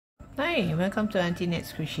Hi, welcome to Auntie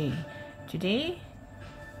Net's Crochet. Today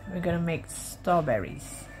we're gonna make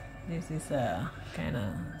strawberries. This is a kind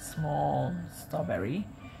of small strawberry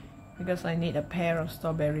because I need a pair of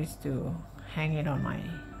strawberries to hang it on my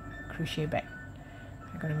crochet bag.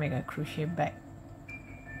 I'm gonna make a crochet bag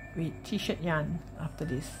with t-shirt yarn after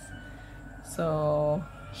this. So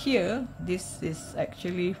here, this is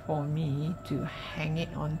actually for me to hang it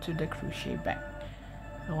onto the crochet bag.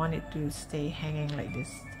 I want it to stay hanging like this.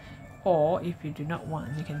 Or if you do not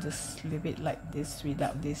want, you can just leave it like this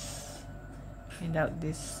without this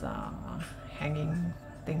hanging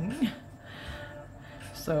thing.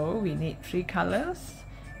 So we need 3 colors.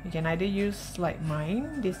 You can either use like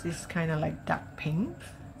mine, this is kind of like dark pink,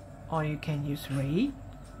 or you can use red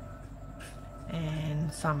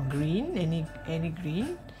and some green, any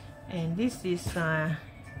green, and this is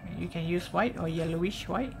you can use white or yellowish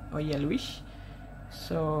white or yellowish.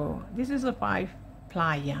 So this is a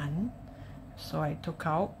 5-ply yarn, so I took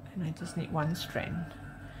out and I just need 1 strand.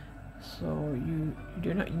 So you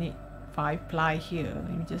do not need 5-ply here,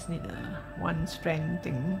 you just need a 1 strand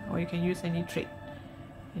thing, or you can use any thread,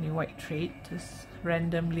 any white thread. Just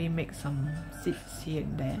randomly make some seeds here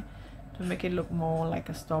and there to make it look more like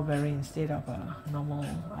a strawberry instead of a normal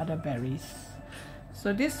other berries.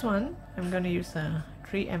 So this one I'm going to use a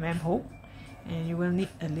 3mm hook, and you will need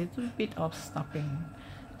a little bit of stuffing.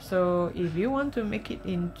 So if you want to make it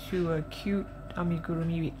into a cute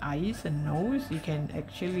amigurumi with eyes and nose, you can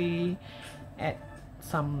actually add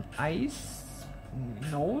some eyes,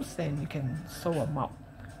 nose, and you can sew them up.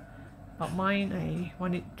 But mine, I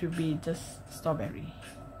want it to be just strawberry.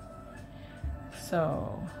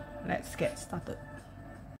 So let's get started.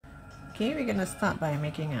 Okay, we're gonna start by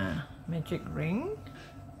making a magic ring.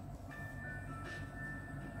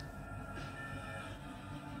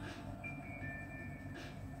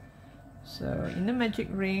 So in the magic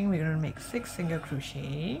ring, we're going to make 6 single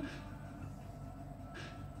crochet.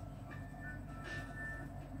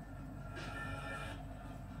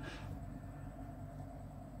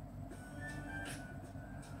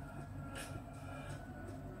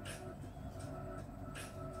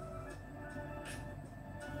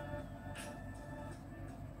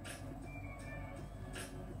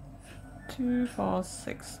 Two, 4,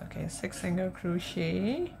 6. Okay, 6 single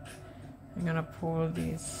crochet. I'm gonna pull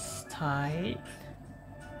this tight.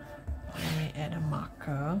 Let me add a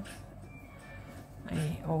marker.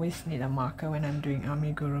 I always need a marker when I'm doing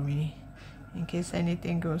amigurumi. In case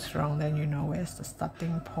anything goes wrong, then you know where's the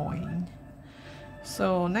starting point.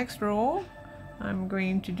 So next row, I'm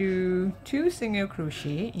going to do 2 single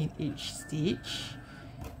crochet in each stitch,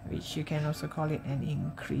 which you can also call it an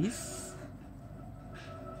increase.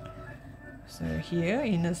 So here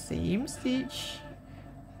in the same stitch,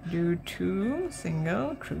 do 2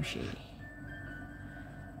 single crochet.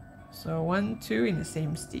 So 1, 2 in the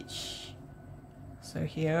same stitch. So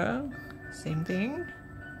here, same thing.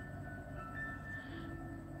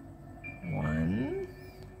 1,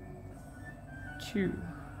 2.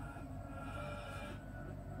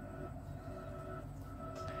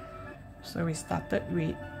 So we started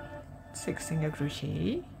with 6 single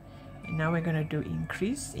crochet, and now we're gonna do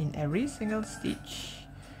increase in every single stitch.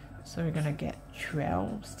 So we're gonna get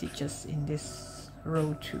 12 stitches in this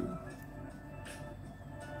row 2.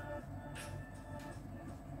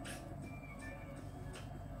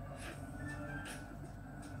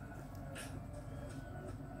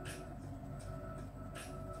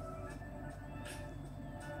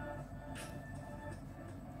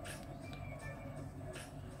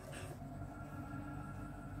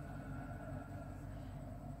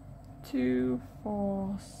 Two,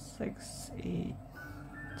 4, 6, 8,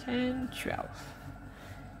 10, 12.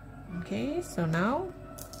 Okay, so now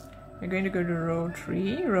we're going to go to row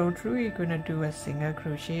 3. Row 3, you're going to do a single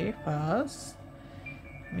crochet first.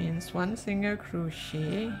 Means 1 single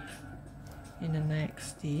crochet in the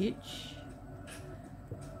next stitch,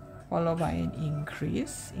 followed by an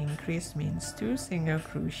increase. Increase means 2 single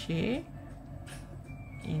crochet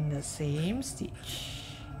in the same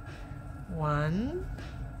stitch. 1,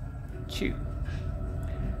 2.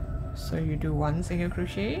 So you do 1 single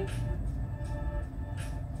crochet,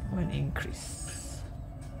 1 increase.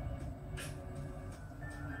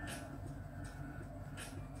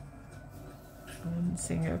 One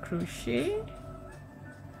single crochet,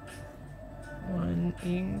 1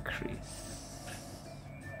 increase.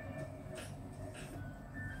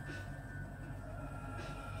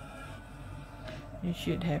 You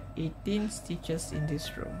should have 18 stitches in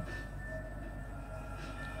this row.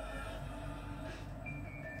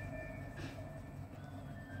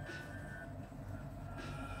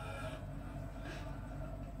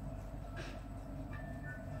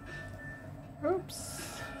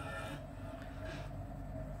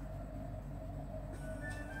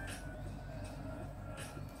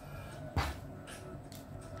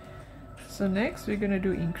 So next we're going to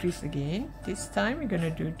do increase again. This time we're going to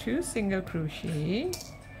do 2 single crochet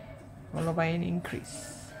followed by an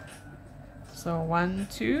increase. So 1,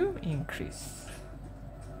 2, increase.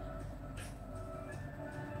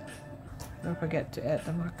 Don't forget to add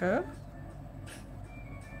the marker.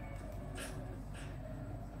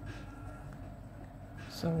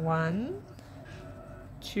 So 1,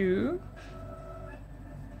 2,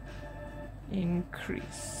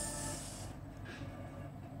 increase.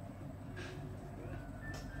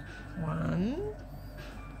 1,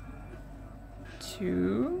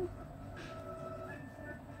 2,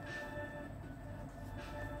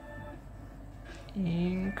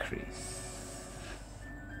 increase.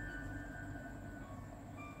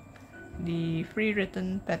 The free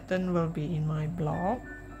written pattern will be in my blog,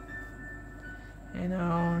 and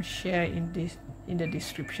I'll share in the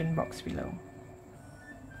description box below.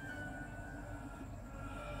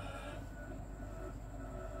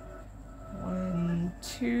 One,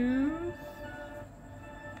 2,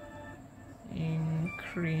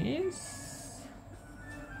 increase.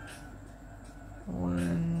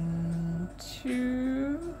 1,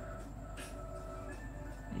 2,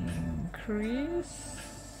 increase.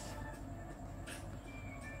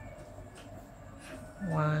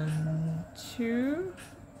 1, 2,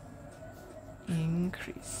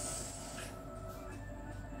 increase.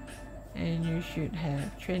 And you should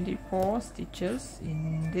have 24 stitches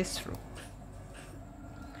in this row.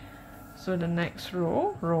 So the next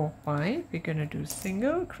row, row 5, we're going to do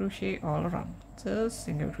single crochet all around. Just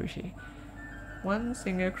single crochet. 1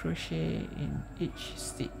 single crochet in each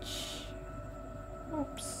stitch.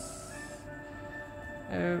 Oops.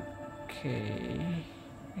 Okay.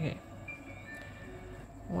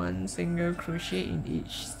 1 single crochet in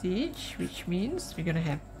each stitch, which means we're going to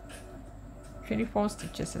have 24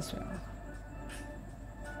 stitches as well.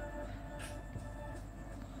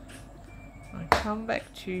 I'll come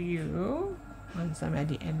back to you once I'm at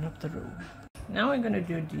the end of the row. Now we're going to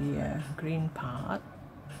do the green part.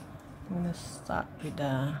 I'm going to start with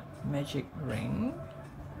the magic ring.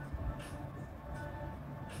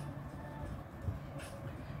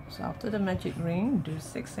 So after the magic ring, do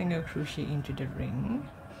 6 single crochet into the ring.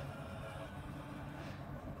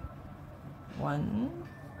 1,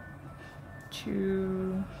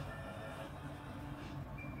 2,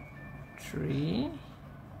 3,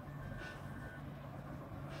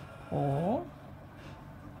 4,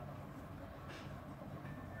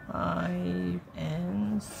 5,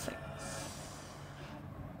 and 6.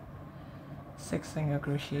 6 single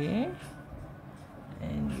crochet,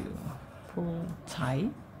 and you pull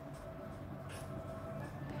tight.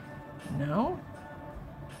 Now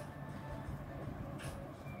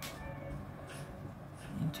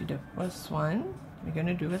into the first one, we're going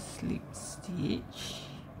to do a slip stitch.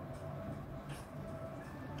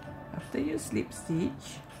 After you slip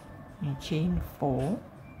stitch, you chain 4.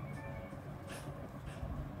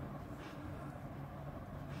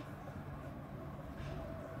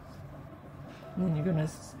 And then you're gonna,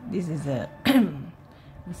 this is the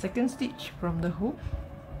second stitch from the hook.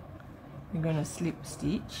 You're gonna slip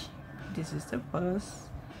stitch. This is the first,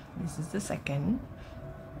 this is the second.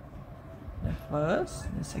 The first,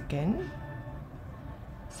 the second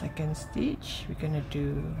stitch, we're gonna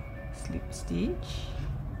do slip stitch.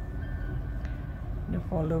 The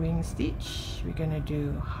following stitch, we're gonna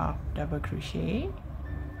do half double crochet.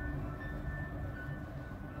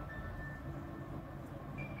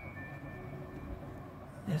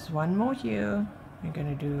 There's one more here. We're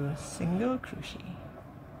gonna do single crochet.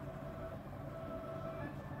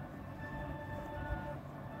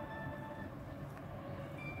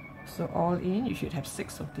 So all in, you should have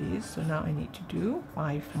 6 of these. So now I need to do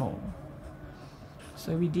 5 more.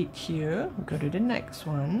 So we did here. We go to the next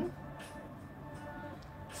one.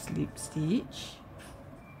 Slip stitch,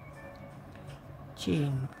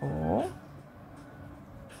 chain 4,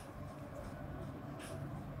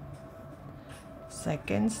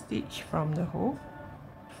 second stitch from the hook,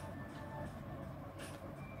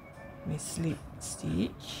 we slip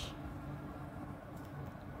stitch,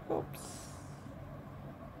 oops,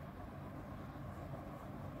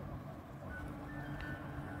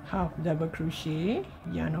 half double crochet,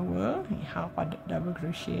 yarn over, half a double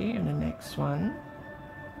crochet on the next one,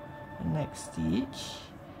 the next stitch,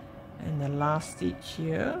 and the last stitch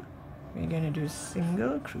here, we're going to do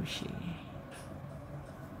single crochet.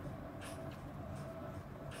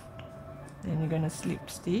 Then you're going to slip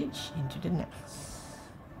stitch into the next.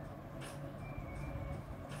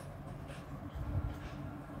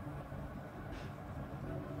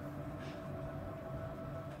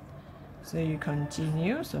 So you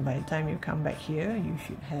continue, so by the time you come back here, you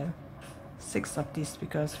should have 6 of this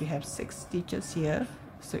because we have 6 stitches here,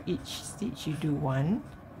 so each stitch you do 1,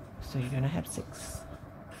 so you're gonna have 6.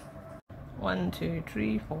 1 2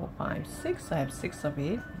 3 4 5 6. I have 6 of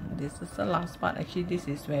it. This is the last part. Actually, this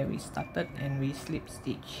is where we started and we slip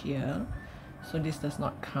stitch here, so this does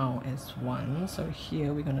not count as 1. So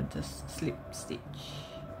here we're gonna just slip stitch,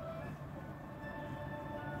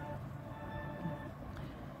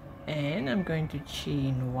 and I'm going to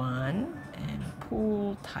chain 1 and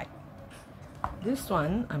pull tight. This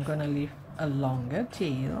one I'm gonna leave a longer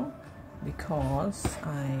tail because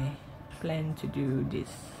I plan to do this.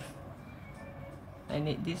 I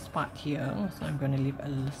need this part here, so I'm going to leave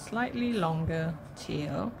a slightly longer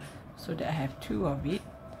tail so that I have 2 of it.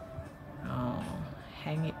 I'll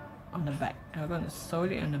hang it on the back. I'm going to sew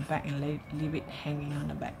it on the back and leave it hanging on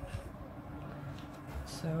the back.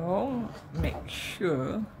 So make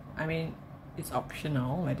sure, I mean, it's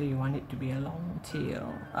optional whether you want it to be a long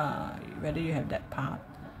tail, whether you have that part.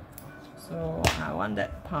 So I want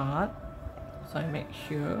that part, so I make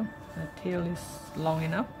sure the tail is long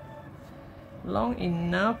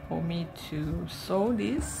enough for me to sew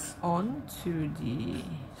this onto the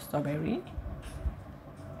strawberry.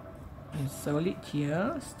 You sew it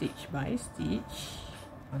here, stitch by stitch,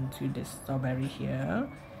 onto the strawberry here,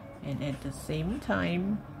 and at the same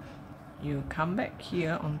time you come back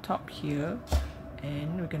here on top here,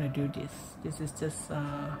 and we're gonna do this. This is just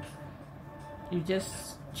you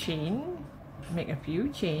just chain, make a few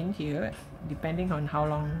chain here depending on how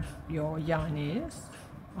long your yarn is,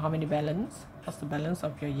 how many balance, what's the balance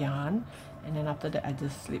of your yarn, and then after that I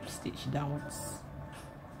just slip stitch downwards,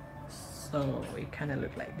 so it kind of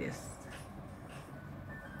look like this.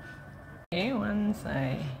 Okay, once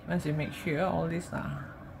you make sure all these are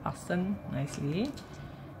fastened nicely,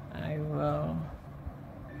 I will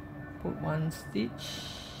put one stitch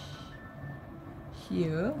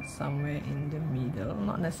here somewhere in the middle,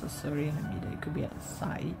 not necessarily in the middle, it could be at the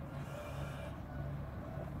side,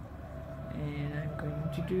 and I'm going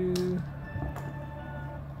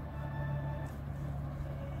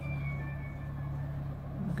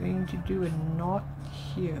to do a knot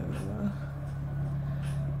here,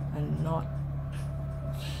 a knot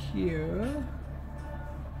here,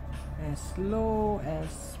 as low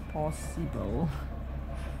as possible.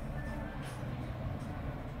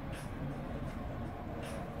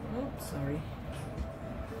 Oops, sorry.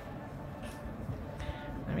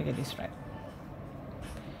 Let me get this right.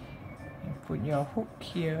 You put your hook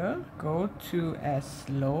here, go to as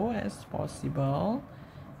low as possible,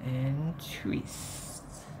 and twist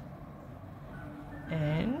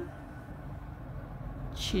and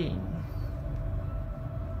chain.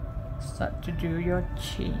 Start to do your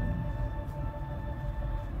chain.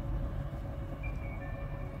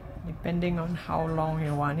 Depending on how long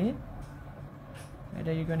you want it,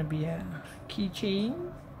 whether you're going to be a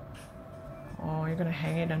keychain or you're going to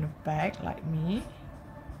hang it on the back like me.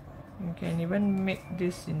 You can even make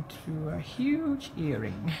this into a huge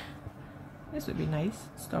earring. This would be nice,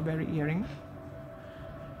 strawberry earring.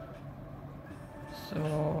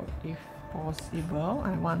 So if possible,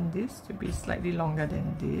 I want this to be slightly longer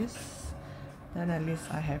than this, then at least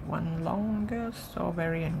I have one longer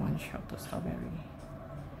strawberry and one shorter strawberry.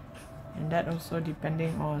 And that also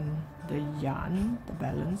depending on the yarn, the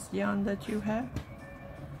balanced yarn that you have.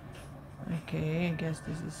 Okay, I guess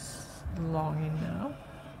this is long enough.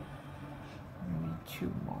 Maybe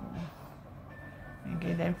 2 more.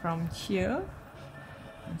 Okay, then from here,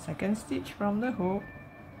 and second stitch from the hook,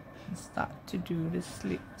 and start to do the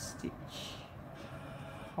slip stitch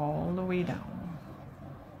all the way down.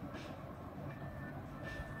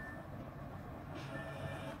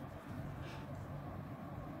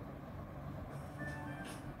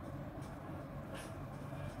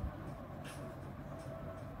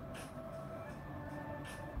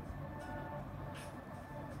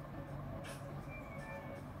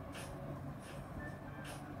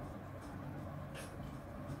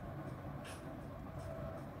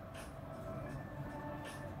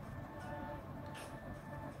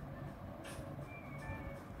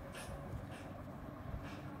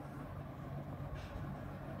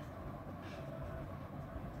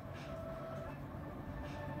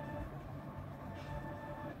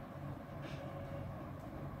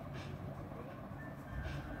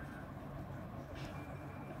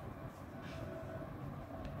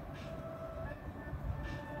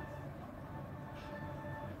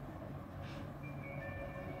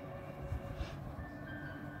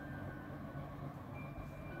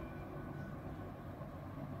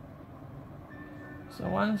 So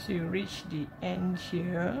once you reach the end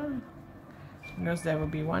here, because there will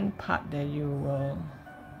be one part that you will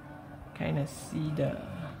kind of see the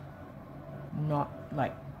knot,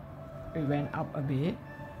 like it went up a bit.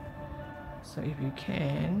 So if you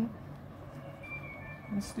can,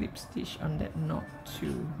 slip stitch on that knot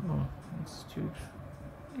too. Oh, it's too.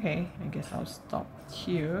 Okay, I guess I'll stop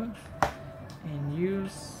here and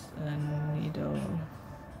use a needle.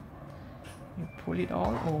 You pull it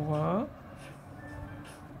all over.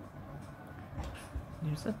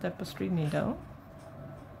 Use a tapestry needle.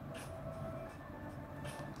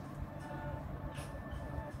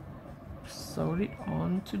 Sew it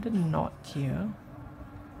on to the knot here,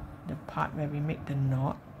 the part where we make the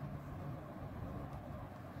knot.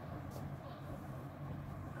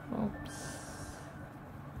 Oops.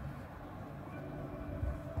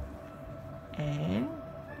 And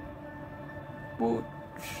put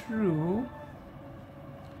through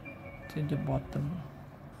to the bottom.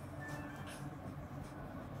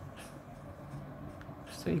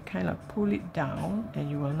 So you kind of pull it down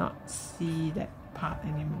and you will not see that part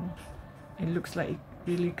anymore. It looks like it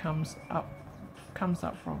really comes up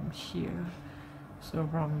from here. So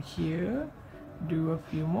from here, do a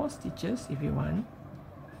few more stitches if you want.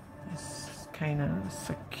 Just kind of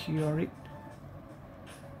secure it.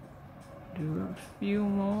 Do a few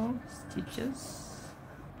more stitches.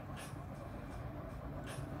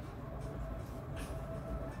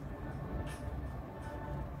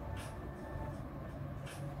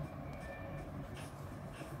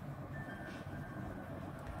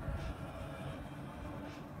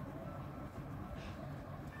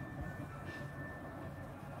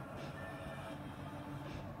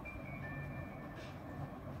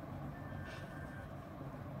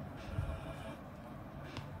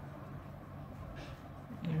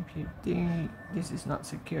 If you think this is not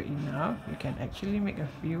secure enough, you can actually make a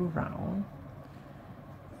few round.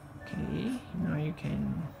 Okay, now you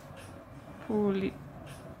can pull it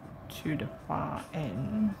to the far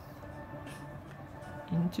end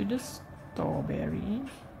into the strawberry,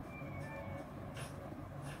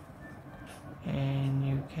 and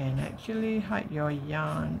you can actually hide your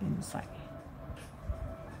yarn inside,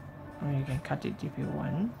 or you can cut it if you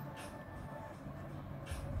want.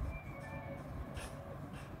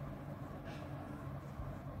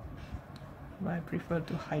 But I prefer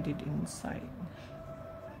to hide it inside.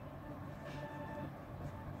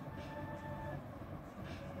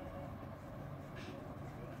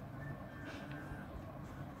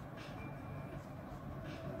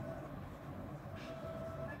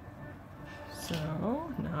 So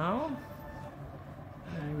now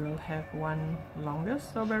I will have one longer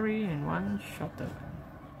strawberry and one shorter one.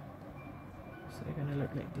 So they're gonna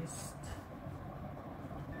look like this.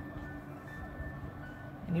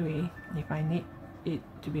 Anyway, if I need it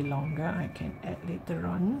to be longer, I can add later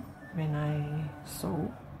on when I sew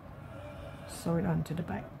it onto the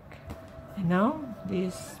back. And now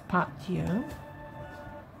this part here,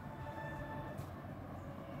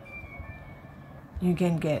 you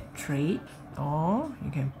can get thread or you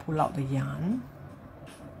can pull out the yarn.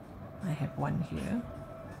 I have one here,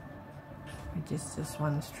 which is just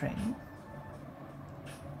one strand.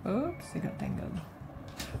 Oops, I got tangled.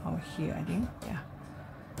 Oh, here I think, yeah.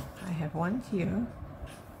 I have one here.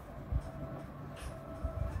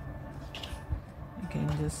 You can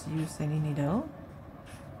just use any needle,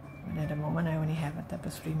 but at the moment I only have a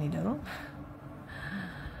tapestry needle.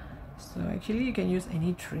 So actually you can use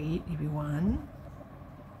any thread if you want.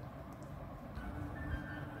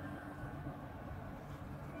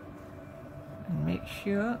 And make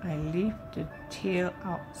sure I leave the tail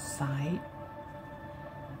outside,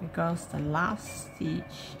 because the last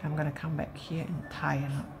stitch I'm gonna come back here and tie a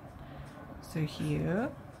knot. So here,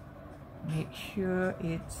 make sure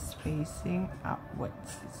it's facing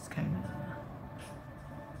upwards. It's kind of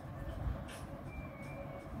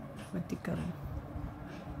vertical.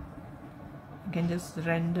 You can just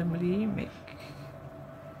randomly make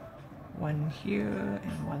one here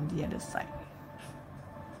and one the other side.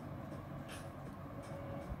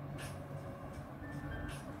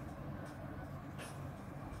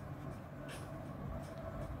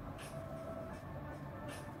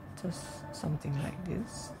 Just something like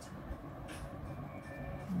this,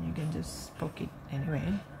 and you can just poke it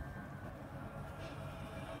anyway,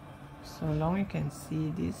 so long you can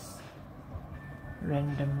see this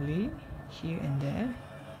randomly here and there,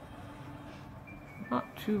 not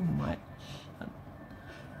too much,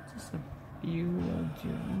 just a few will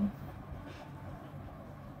do.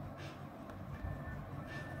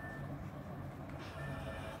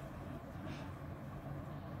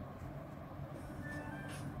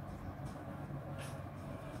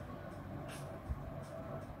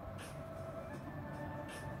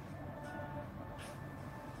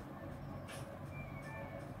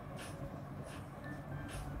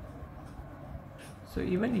 So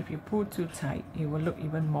even if you pull too tight, it will look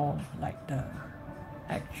even more like the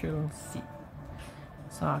actual seat.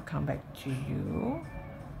 So I'll come back to you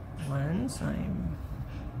once I'm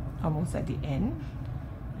almost at the end,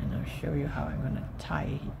 and I'll show you how I'm going to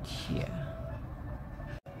tie it here.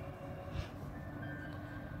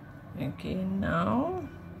 Okay, now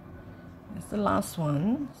it's the last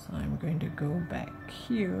one, so I'm going to go back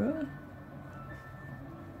here.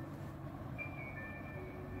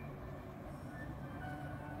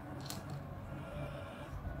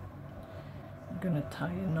 I'm going to tie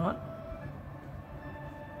a knot.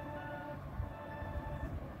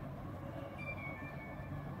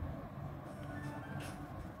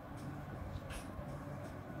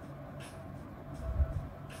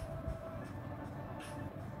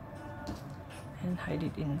 And hide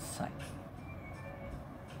it inside.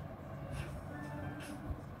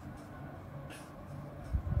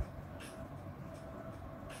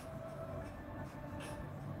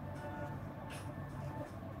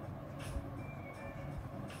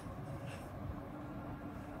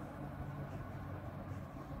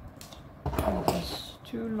 It's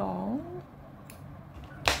too long.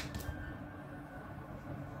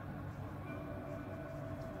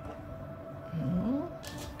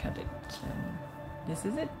 Cut it. And this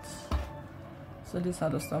is it. So this is how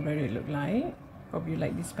the strawberry look like. Hope you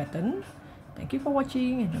like this pattern. Thank you for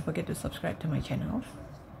watching, and don't forget to subscribe to my channel.